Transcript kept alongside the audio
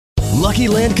Lucky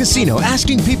Land Casino,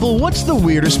 asking people, what's the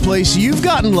weirdest place you've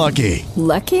gotten lucky?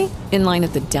 Lucky? In line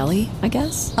at the deli, I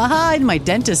guess? Aha, in my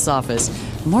dentist's office.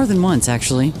 More than once,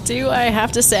 actually. Do I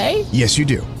have to say? Yes, you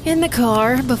do. In the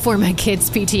car before my kids'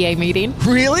 PTA meeting.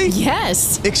 Really?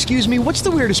 Yes. Excuse me, what's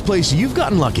the weirdest place you've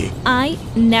gotten lucky? I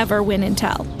never win and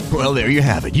tell. Well, there you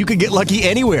have it. You can get lucky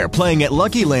anywhere, playing at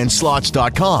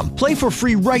LuckyLandSlots.com. Play for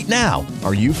free right now.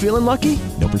 Are you feeling lucky?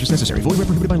 No purchase necessary. Void where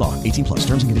prohibited by law. 18 plus.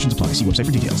 Terms and conditions apply. See website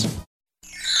for details.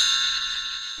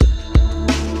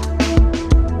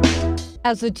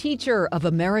 As a teacher of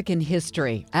American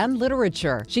history and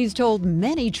literature, she's told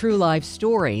many true life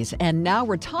stories, and now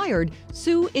retired,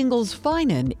 Sue Ingalls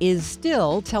Finan is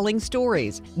still telling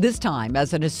stories, this time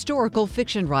as an historical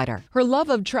fiction writer. Her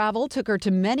love of travel took her to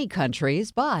many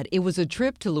countries, but it was a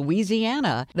trip to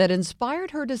Louisiana that inspired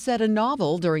her to set a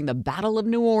novel during the Battle of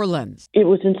New Orleans. It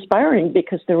was inspiring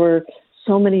because there were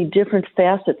so many different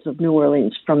facets of New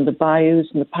Orleans, from the bayous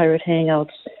and the pirate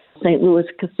hangouts, St. Louis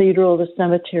Cathedral, the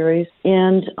cemeteries,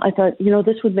 and I thought,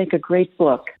 this would make a great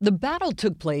book. The battle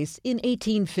took place in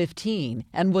 1815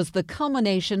 and was the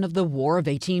culmination of the War of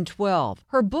 1812.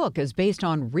 Her book is based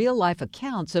on real-life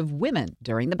accounts of women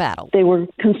during the battle. They were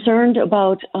concerned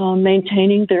about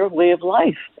maintaining their way of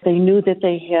life. They knew that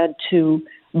they had to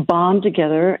bond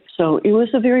together. So it was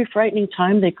a very frightening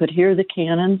time. They could hear the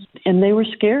cannons, and they were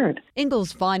scared.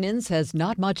 Ingalls Finan says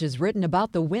not much is written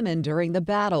about the women during the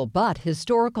battle, but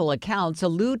historical accounts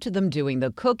allude to them doing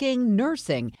the cooking,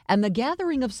 nursing, and the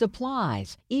gathering of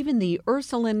supplies. Even the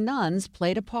Ursuline nuns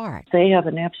played a part. They have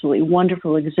an absolutely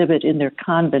wonderful exhibit in their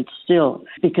convent still,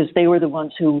 because they were the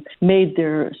ones who made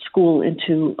their school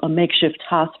into a makeshift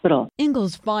hospital.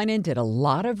 Ingalls Finan did a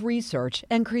lot of research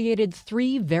and created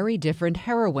 3 very different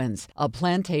heroines: a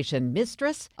plantation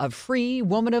mistress, a free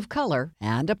woman of color,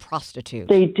 and a prostitute.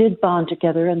 They did bond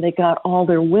together, and they got all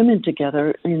their women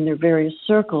together in their various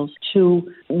circles to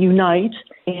unite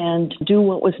and do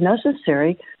what was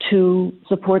necessary to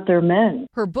support their men.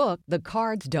 Her book, The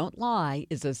Cards Don't Lie,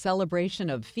 is a celebration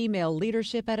of female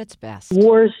leadership at its best.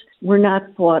 Wars were not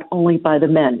fought only by the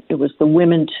men. It was the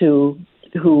women, too,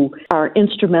 who are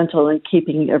instrumental in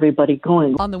keeping everybody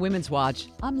going. On the Women's Watch,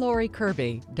 I'm Lori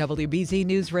Kirby, WBZ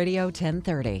News Radio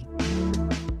 1030.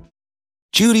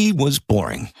 Judy was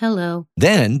boring. Hello.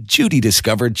 Then Judy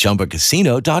discovered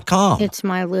ChumbaCasino.com. It's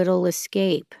my little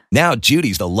escape. Now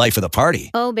Judy's the life of the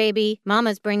party. Oh, baby,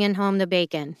 mama's bringing home the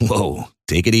bacon. Whoa,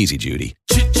 take it easy, Judy.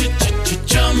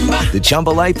 The Chumba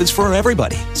life is for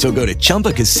everybody. So go to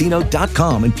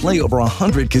ChumbaCasino.com and play over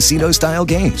 100 casino-style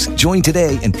games. Join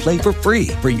today and play for free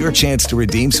for your chance to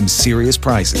redeem some serious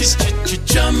prizes.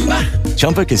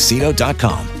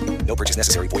 ChumbaCasino.com. No purchase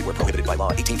necessary. Void where prohibited by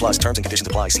law. 18 plus terms and conditions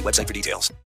apply. See website for details.